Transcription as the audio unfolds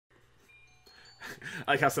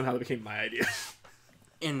I like how somehow that became my idea.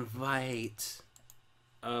 Invite.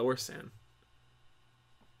 Where's San?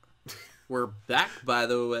 We're back, by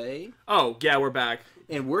the way. Oh, yeah, we're back.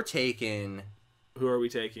 And we're taking... Who are we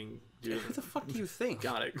taking? Dude, who the fuck do you think?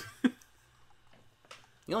 Got it.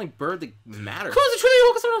 The only bird that matters. Close the tree,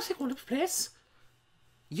 walk us around the wonderful place.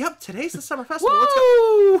 Yep, today's the summer festival. Let's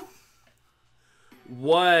go.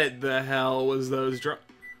 What the hell was those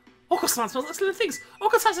Okosan smells like little things.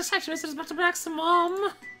 Okosan's excitement is about to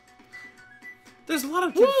maximum. There's a lot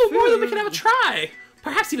of good food. More than we can have a try.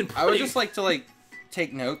 Perhaps even pudding. I would just like to,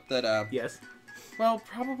 take note that, Yes? well,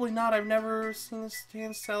 probably not. I've never seen a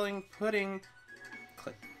stand selling pudding.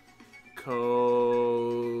 Click.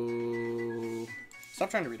 Stop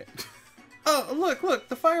trying to read it. Oh, look,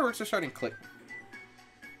 the fireworks are starting. Click.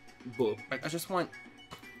 Bull. I just want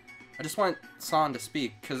San to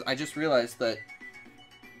speak, because I just realized that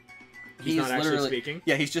he's not actually speaking?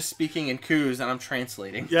 Yeah, he's just speaking in coos, and I'm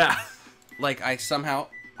translating. Yeah. Like, I somehow...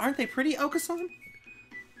 Aren't they pretty, Okasan?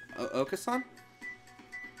 Okasan?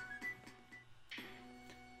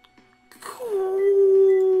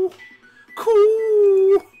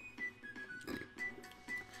 Cool.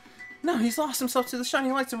 No, he's lost himself to the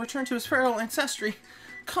shining lights and returned to his feral ancestry.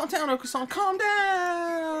 Calm down, Okasan, calm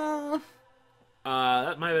down!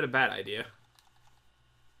 That might have been a bad idea.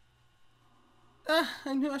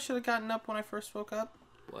 I knew I should have gotten up when I first woke up.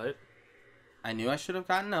 What? I knew I should have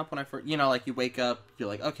gotten up when I first... You know, like, you wake up, you're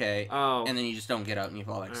like, okay. Oh. And then you just don't get out and you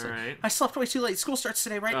fall back asleep. Right. I slept way too late. School starts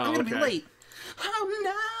today, right? Oh, I'm gonna be okay. late. Oh,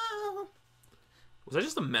 no! Was that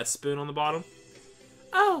just a meth spoon on the bottom?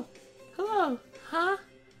 Oh, hello. Huh?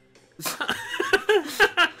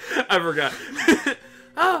 I forgot.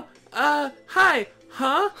 Hi.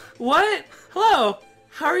 Huh? What? Hello.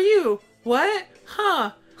 How are you? What?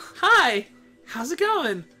 Huh? Hi. How's it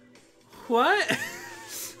going? What?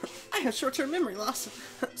 I have short-term memory loss.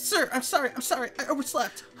 Sir, I'm sorry. I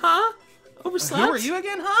overslept. Huh? Overslept? Who are you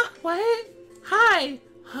again, huh? What? Hi.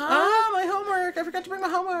 Huh? Ah, my homework. I forgot to bring my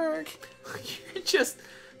homework. You're just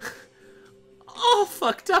all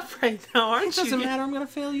fucked up right now, aren't you? It doesn't matter. I'm gonna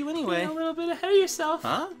fail you anyway. Getting a little bit ahead of yourself.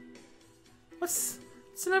 Huh? What's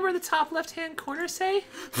the number in the top left-hand corner say?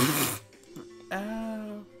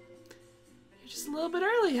 Oh. You're just a little bit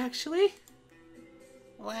early, actually.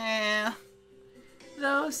 Well.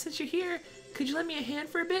 Though, since you're here, could you lend me a hand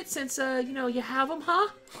for a bit since, you have them, huh?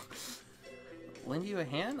 Lend you a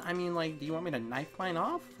hand? I mean, like, do you want me to knife mine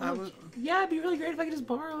off? Yeah, it'd be really great if I could just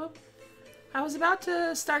borrow them. I was about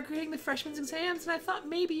to start grading the freshman's exams, and I thought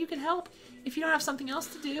maybe you could help if you don't have something else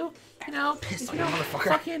to do. You know, Piss if on you you, don't motherfucker.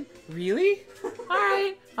 fucking... Really?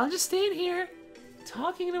 Alright, I'll just stand here,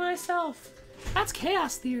 talking to myself. That's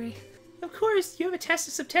chaos theory. Of course, you have a test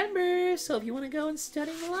in September, so if you want to go and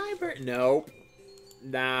study in the library... Nope.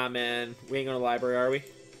 Nah, man. We ain't going to the library, are we?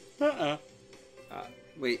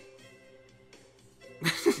 Wait.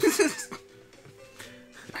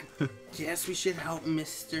 I guess we should help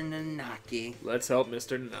Mr. Nanaki. Let's help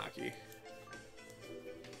Mr. Nanaki.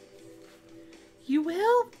 You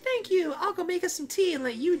will? Thank you. I'll go make us some tea and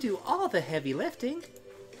let you do all the heavy lifting.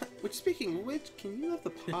 Which, speaking of which, can you lift the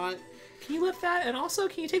pot? Can you lift that? And also,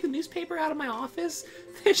 can you take the newspaper out of my office?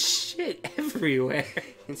 There's shit everywhere.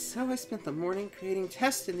 And so I spent the morning creating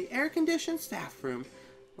tests in the air-conditioned staff room,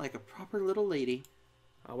 like a proper little lady.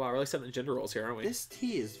 Oh wow, we're really setting the gender roles here, aren't we? This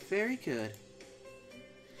tea is very good.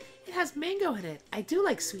 It has mango in it. I do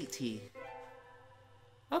like sweet tea.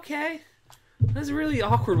 Okay. That's a really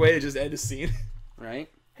awkward way to just end a scene. Right?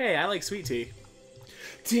 Hey, I like sweet tea.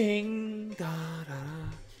 Ding da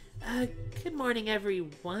da. Good morning,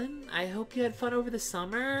 everyone. I hope you had fun over the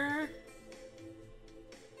summer.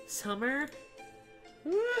 Summer?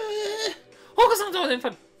 Oh, because I'm doing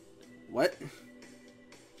fun. What?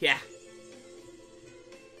 Yeah.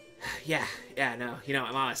 Yeah, no. You know,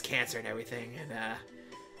 my mom has cancer and everything, and,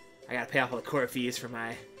 I gotta pay off all the court fees for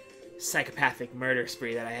my psychopathic murder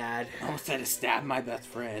spree that I had. I almost had to stab my best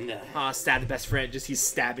friend. Oh, stab the best friend, just he's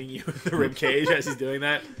stabbing you in the rib cage as he's doing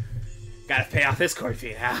that. Gotta pay off this court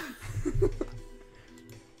fee now.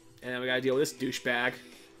 And then we gotta deal with this douchebag.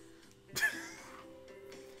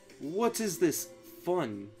 What is this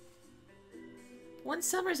fun? Once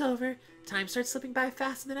summer's over, time starts slipping by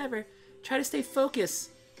faster than ever. Try to stay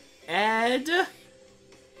focused. Ed!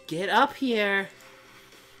 Get up here.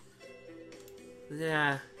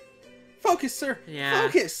 Yeah. Focus, sir! Yeah.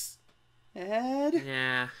 Focus! Ed?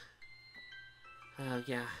 Yeah. Oh,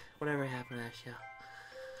 yeah. Whatever happened to that show.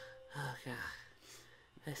 Oh, God.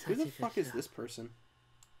 That's Who such the a fuck good is show. this person?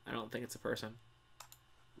 I don't think it's a person.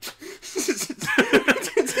 I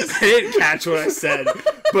didn't catch what I said,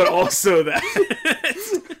 but also that.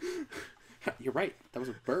 You're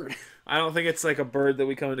bird? I don't think it's like a bird that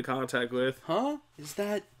we come into contact with. Huh? Is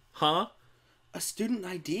that... Huh? A student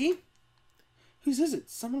ID? Whose is it?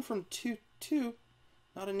 Someone from 2-2.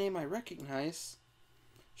 Not a name I recognize.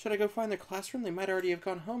 Should I go find their classroom? They might already have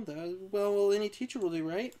gone home, though. Well, any teacher will do,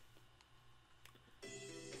 right?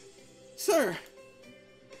 Sir!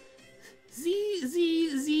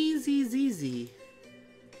 Z.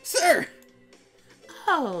 Sir!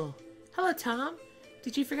 Oh, hello, Tom.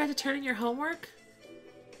 Did you forget to turn in your homework?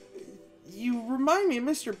 You remind me of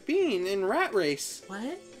Mr. Bean in Rat Race.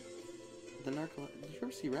 What? Did you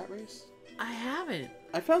ever see Rat Race? I haven't.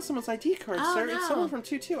 I found someone's ID card, Oh, sir. no. It's someone from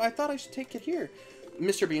 2-2. I thought I should take it here.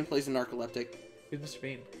 Mr. Bean plays a narcoleptic. Who's Mr.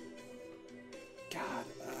 Bean?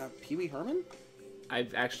 God, Pee Wee Herman?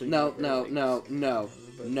 I've actually... No. But...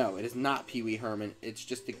 No, it is not Pee Wee Herman. It's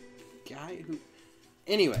just a guy who...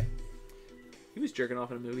 Anyway. He was jerking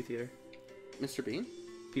off in a movie theater. Mr. Bean?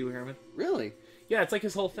 Pee Wee Herman. Really? Yeah, it's like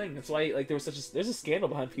his whole thing. That's why like there's a scandal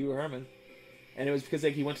behind Pee Wee Herman, and it was because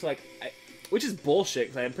like he went to like, which is bullshit.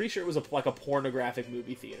 Because I'm pretty sure it was like a pornographic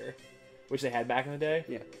movie theater, which they had back in the day.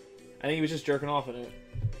 Yeah. I think he was just jerking off in it.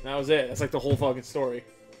 And that was it. That's like the whole fucking story.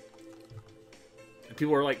 And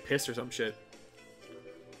people were like pissed or some shit.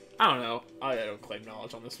 I don't know. I don't claim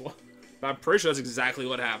knowledge on this one, but I'm pretty sure that's exactly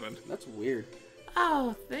what happened. That's weird.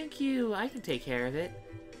 Oh, thank you. I can take care of it.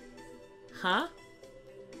 Huh?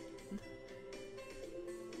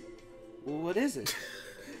 Well, what is it?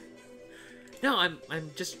 No,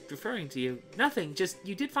 I'm just referring to you. Nothing. Just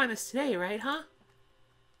you did find this today, right? Huh?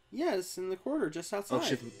 Yes, in the corridor just outside. Oh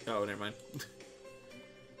shit. Oh, never mind.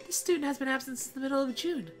 This student has been absent since the middle of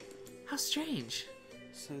June. How strange.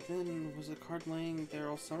 So then, was the card laying there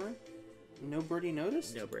all summer? Nobody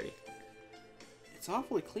noticed? No, Brady. It's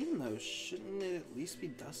awfully clean, though. Shouldn't it at least be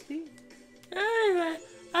dusty?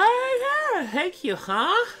 Thank you,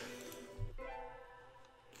 huh?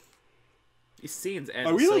 These scenes end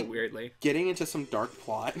Are we, so like, weirdly. Getting into some dark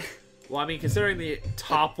plot. Well, I mean, considering the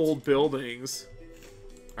toppled buildings.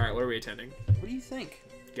 Alright, what are we attending? What do you think?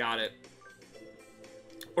 Got it.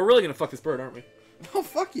 We're really gonna fuck this bird, aren't we? Oh,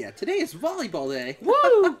 fuck yeah. Today is volleyball day.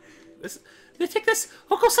 Woo! They take this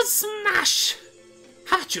Okosan smash!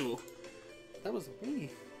 Hachu! That was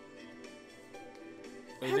me.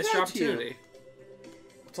 We How missed your about you? opportunity.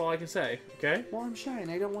 That's all I can say, okay? Well, I'm shy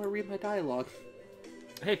and I don't want to read my dialogue.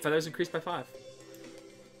 Hey, feathers increased by 5.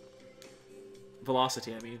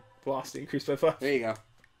 Velocity, I mean. Velocity increased by 5. There you go.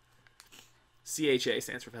 CHA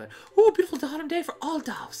stands for feather. Ooh, beautiful autumn day for all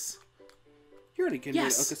doves. You're in a good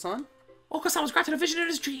Yes. mood, Okasan. Okasan was granted a vision in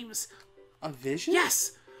his dreams. A vision?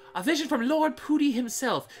 Yes! A vision from Lord Pooty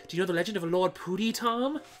himself. Do you know the legend of Lord Pooty,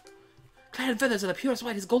 Tom? Clad in feathers of the purest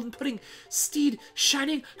white, his golden pudding steed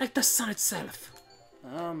shining like the sun itself.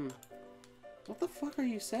 What the fuck are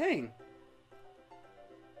you saying?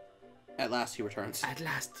 At last he returns. At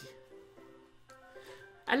last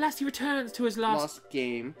he returns to his Lost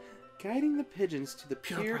game, guiding the pigeons to the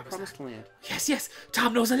pure promised promised land. Yes,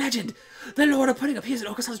 Tom knows the legend. The Lord of Pudding appears in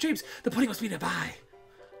Okasan's dreams. The pudding must be nearby.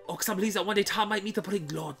 Okasan believes that one day Tom might meet the pudding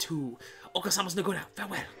lord too. Okasan must go now.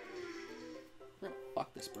 Farewell. Oh,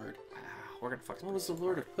 fuck this bird. We're gonna fuck this What was the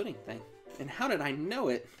Lord of Pudding thing? And how did I know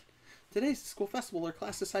it? Today's the school festival. Our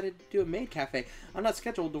class decided to do a maid cafe. I'm not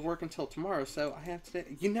scheduled to work until tomorrow, so I have today.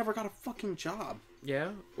 You never got a fucking job. Yeah?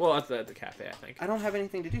 Well, at the cafe, I think. I don't have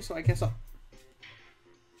anything to do, so I guess I'll...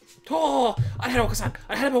 Oh! I had Okasan!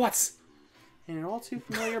 I had him what's? And an all too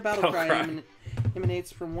familiar battle cry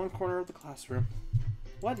emanates from one corner of the classroom.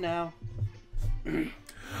 What now?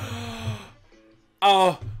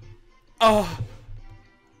 Oh!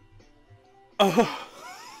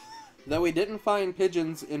 Though we didn't find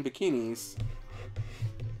pigeons in bikinis,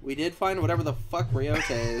 we did find whatever the fuck Ryota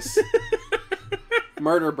is.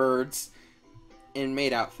 Murderbirds in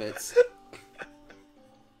maid outfits.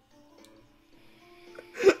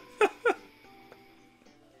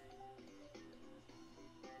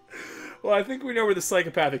 Well, I think we know where the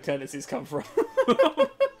psychopathic tendencies come from.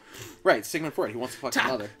 Right, Sigmund Freud. He wants to fuck his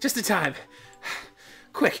Tom, mother. just in time.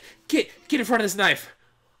 Quick, get in front of this knife.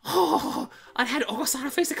 Oh, I had Okasan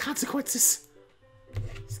face the consequences.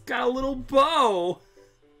 He's got a little bow.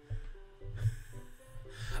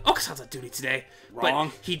 Okasan's on duty today. Wrong.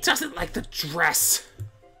 But he doesn't like the dress.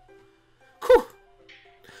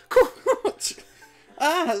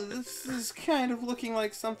 This is kind of looking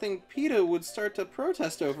like something PETA would start to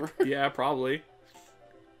protest over. Yeah, probably.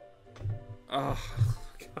 Oh,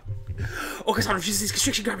 God. Okasan refuses these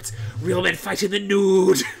constriction garments. Real men fight in the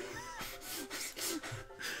nude.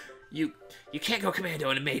 You can't go commando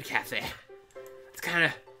in a maid cafe. It's kind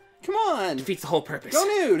of Come on! defeats the whole purpose. Go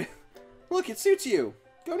nude! Look, it suits you.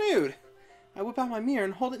 Go nude. I whip out my mirror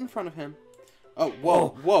and hold it in front of him. Oh,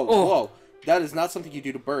 whoa. That is not something you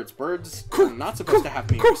do to birds. Birds are not supposed to have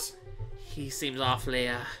mirrors. He seems awfully,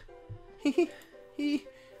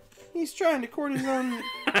 He's trying to court his own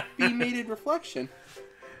bee-mated reflection.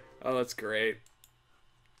 Oh, that's great.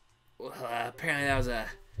 Well, apparently that was a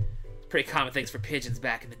pretty common thing for pigeons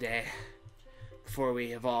back in the day. Before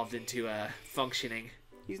we evolved into a functioning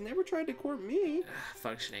He's never tried to court me.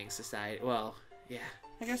 functioning society. Well, yeah.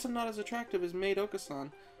 I guess I'm not as attractive as Maid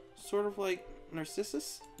Okasan. Sort of like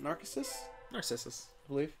Narcissus? Narcissus, I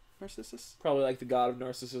believe. Narcissus? Probably like the god of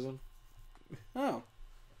narcissism. Oh.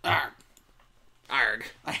 Arg. Arg.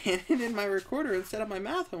 I handed in my recorder instead of my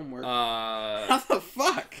math homework. How How the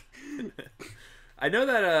fuck? I know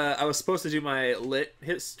that I was supposed to do my lit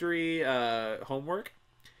history homework.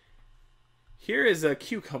 Here is a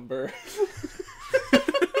cucumber.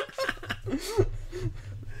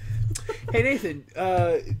 Hey Nathan,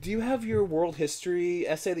 do you have your world history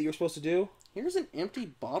essay that you're supposed to do? Here's an empty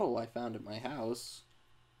bottle I found at my house.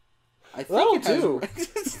 I think That'll it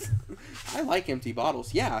has... I like empty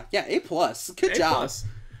bottles. Yeah, A+. Good job.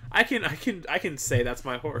 I can say that's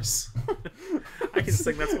my horse. I can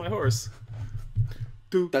sing that's my horse.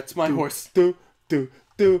 That's my horse. That's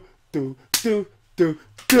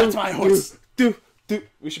my horse.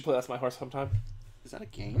 We should play That's My Horse sometime. Is that a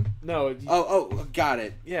game? No. Oh, got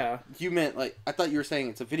it. Yeah. You meant, like, I thought you were saying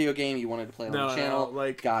it's a video game, you wanted to play it on the channel. No,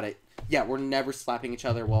 like... Got it. Yeah, we're never slapping each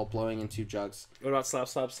other while blowing into jugs. What about slap,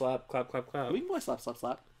 slap, slap, clap, clap, clap? We can play slap, slap,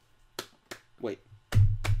 slap. Wait.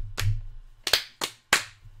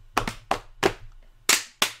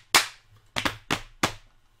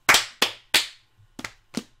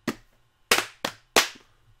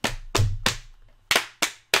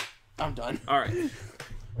 I'm done. Alright.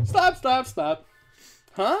 Stop, stop, stop.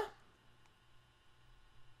 Huh?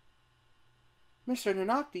 Mr.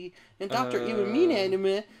 Nanakti and Dr. Iwamine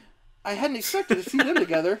anime. I hadn't expected to see them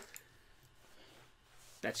together.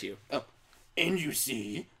 That's you. Oh. And you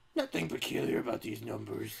see, nothing peculiar about these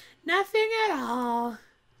numbers. Nothing at all.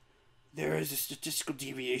 There is a statistical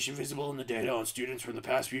deviation visible in the data on students from the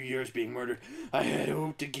past few years being murdered. I had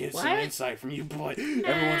hoped to get some insight from you, but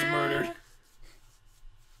everyone's murdered.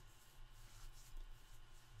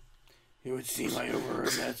 It would seem I overheard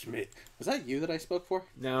that. Was that you that I spoke for?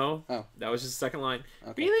 No. Oh. That was just the second line.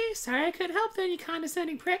 Okay. Really? Sorry I couldn't help then, you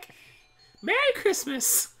condescending prick. Merry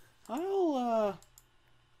Christmas! I'll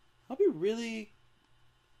be really...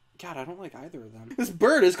 God, I don't like either of them. This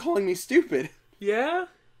bird is calling me stupid. Yeah?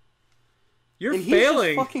 You're and failing.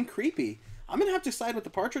 He's just fucking creepy. I'm gonna have to side with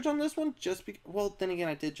the partridge on this one, just because... Well, then again,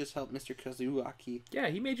 I did just help Mr. Kazuaki. Yeah,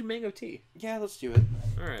 he made you mango tea. Yeah, let's do it.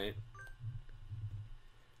 Alright.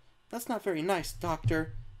 That's not very nice,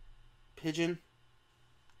 Doctor. Pigeon.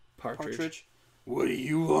 Partridge. What do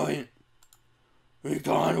you want?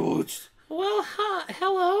 McDonald's. Well,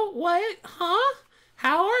 hello? What? Huh?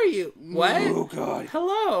 How are you? What? Oh, God.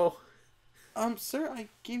 Hello? Sir, I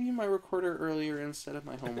gave you my recorder earlier instead of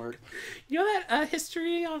my homework. You know that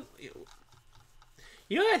history on...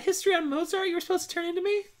 You know that history on Mozart you were supposed to turn into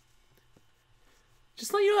me?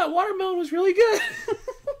 Just let you know that watermelon was really good.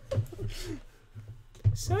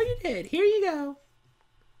 So you did. Here you go.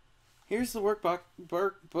 Here's the workbook.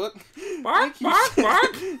 Book. Bark.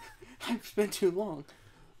 I've spent too long.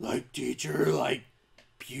 Like teacher, like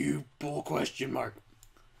pupil, question mark.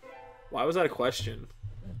 Why was that a question?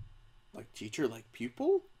 Like teacher, like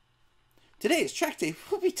pupil? Today is track day.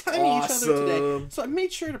 We'll be timing each other today. So I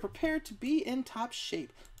made sure to prepare to be in top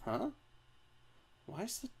shape. Huh? Why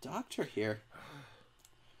is the doctor here?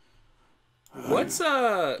 What's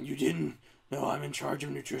You didn't... No, I'm in charge of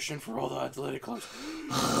nutrition for all the athletic clubs.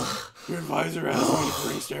 Your advisor asked me to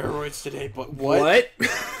bring steroids today, but what?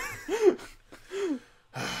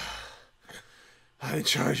 I'm in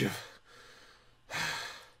charge of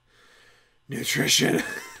nutrition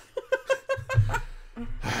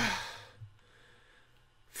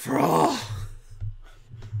for all.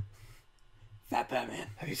 Fat Batman.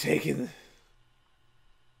 Have you taken...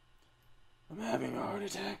 I'm having a heart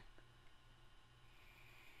attack.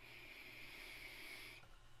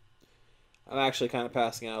 I'm actually kind of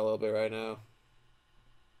passing out a little bit right now.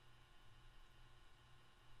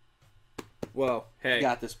 Whoa, hey. You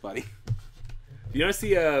got this, buddy. You notice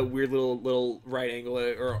the weird little right angle,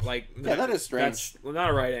 or like... Yeah, that is strange. Well, not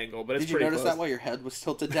a right angle, but it's pretty close. Did you notice that while your head was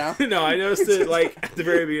tilted down? No, I noticed it, like, at the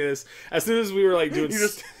very beginning. As soon as we were, like, doing... You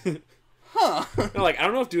just... Huh. No, like, I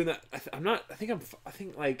don't know if doing that... I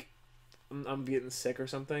think, like, I'm getting sick or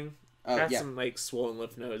something. Oh, I got yeah. some, like, swollen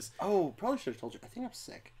lymph nodes. Oh, probably should have told you. I think I'm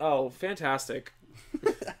sick. Oh, fantastic.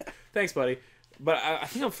 Thanks, buddy. But I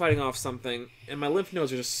think I'm fighting off something, and my lymph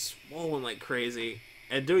nodes are just swollen like crazy.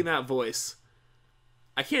 And doing that voice,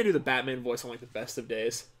 I can't do the Batman voice on like the best of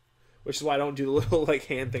days, which is why I don't do the little like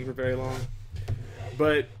hand thing for very long.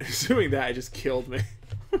 But doing that, it just killed me.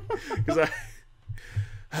 Because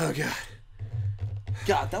oh god,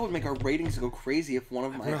 God, that would make our ratings go crazy if one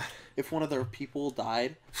of their people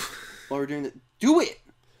died while we're doing that. Do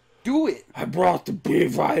it. I brought the B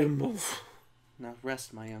vitamins. Now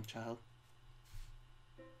rest, my young child.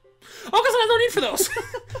 Oh, because I have no need for those.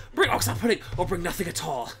 Bring Oxon pudding, or bring nothing at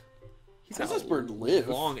all. He's How got does this bird live?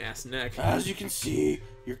 Long ass neck. As you can see,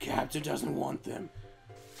 your captain doesn't want them.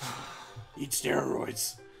 Eat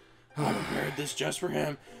steroids. I prepared this just for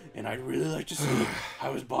him, and I'd really like to see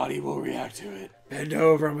how his body will react to it. Bend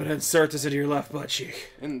over, I'm gonna insert this into your left butt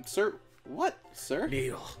cheek. And sir, what, sir?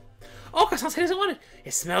 Needle. Oh, because he doesn't want it.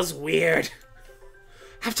 It smells weird.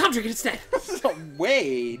 Have Tom drink it instead.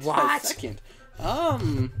 Wait what? A second.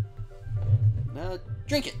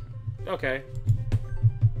 Drink it. Okay.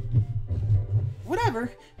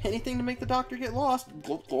 Whatever. Anything to make the doctor get lost.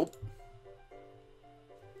 Gulp, gulp.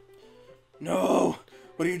 No!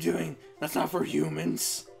 What are you doing? That's not for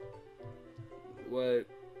humans. What?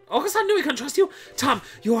 Oh, because I knew he couldn't trust you. Tom,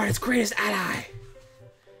 you are its greatest ally.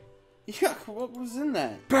 Yuck, what was in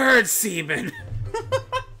that? Bird semen.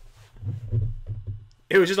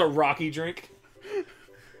 It was just a rocky drink.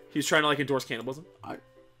 He was trying to, like, endorse cannibalism.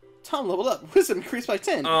 Tom leveled up. Wisdom increased by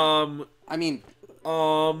 10. I mean...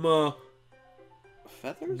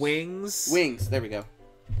 Feathers? Wings? Wings, there we go.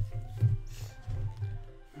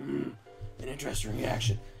 An interesting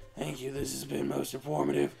reaction. Thank you, this has been most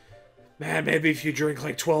informative. Man, maybe if you drink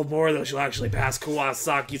like 12 more of those, you'll actually pass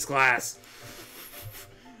Kawasaki's class.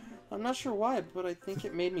 I'm not sure why, but I think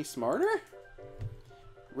it made me smarter.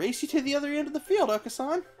 Race you to the other end of the field,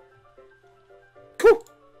 Okasan. Cool.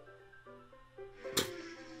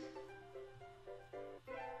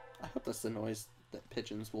 I hope that's the noise that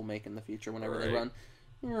pigeons will make in the future whenever they run.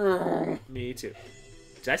 Me too.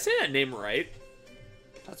 Did I say that name right?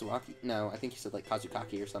 Tatsuaki? No, I think you said like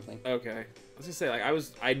Kazukaki or something. Okay. I was gonna say, like,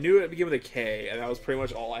 I knew it began with a K, and that was pretty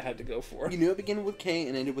much all I had to go for. You knew it began with K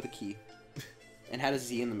and ended with a key. And had a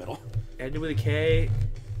Z in the middle. Ended with a K,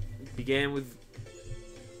 began with...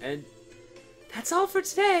 And that's all for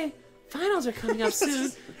today. Finals are coming up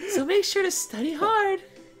soon, so make sure to study hard.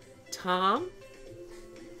 Tom,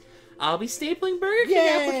 I'll be stapling Burger King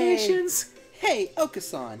applications. Hey,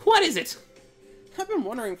 Okasan. What is it? I've been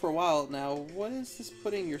wondering for a while now, what is this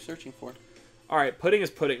pudding you're searching for? Alright, pudding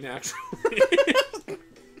is pudding naturally.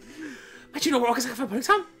 But you know where Okasan can find pudding,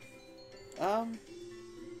 Tom?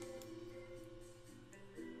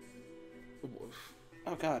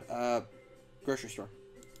 Oh god, grocery store.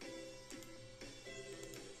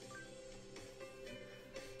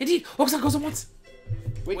 Indeed, Okasan goes at once.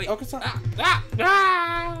 Wait, Okasan.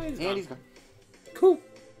 He's gone. Cool.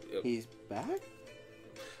 He's back?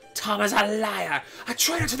 Tom is a liar, a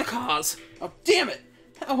traitor to the cause. Oh, damn it!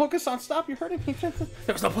 Oh, Okasan, stop, you're hurting me. There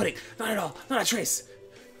was no pudding, not at all, not a trace.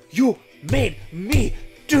 You made me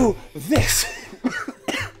do this.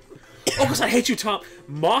 Okasan, I hate you, Tom.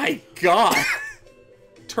 My god.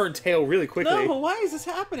 Turn tail really quickly. No, why is this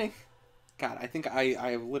happening? God, I think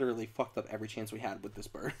I literally fucked up every chance we had with this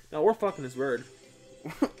bird. No, we're fucking this bird.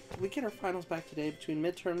 We get our finals back today between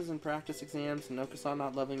midterms and practice exams, and Okasan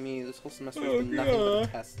not loving me. This whole semester has been nothing but a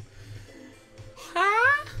test.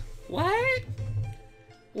 Huh? What?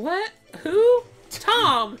 What? Who?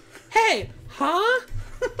 Tom! Hey! Huh?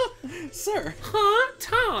 Sir! Huh?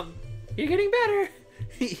 Tom! You're getting better.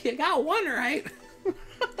 You got one right.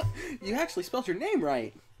 You actually spelled your name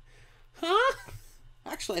right. Huh?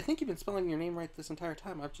 Actually, I think you've been spelling your name right this entire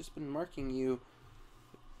time. I've just been marking you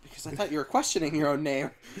because I thought you were questioning your own name.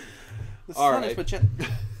 All right.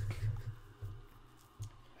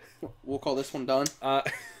 We'll call this one done. Yeah,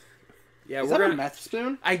 Is we're that gonna... a meth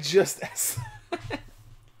spoon? I just...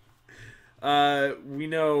 we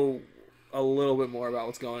know a little bit more about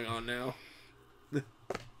what's going on now.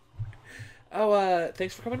 Oh,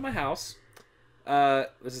 thanks for coming to my house.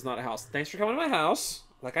 This is not a house. Thanks for coming to my house.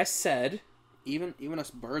 Like I said. Even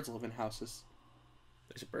us birds live in houses.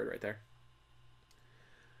 There's a bird right there.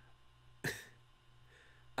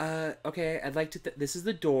 Okay, I'd like to... this is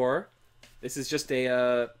the door. This is just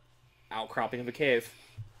a, outcropping of a cave.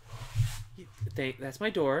 That's my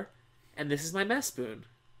door. And this is my mess spoon.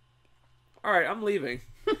 Alright, I'm leaving.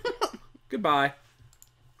 Goodbye.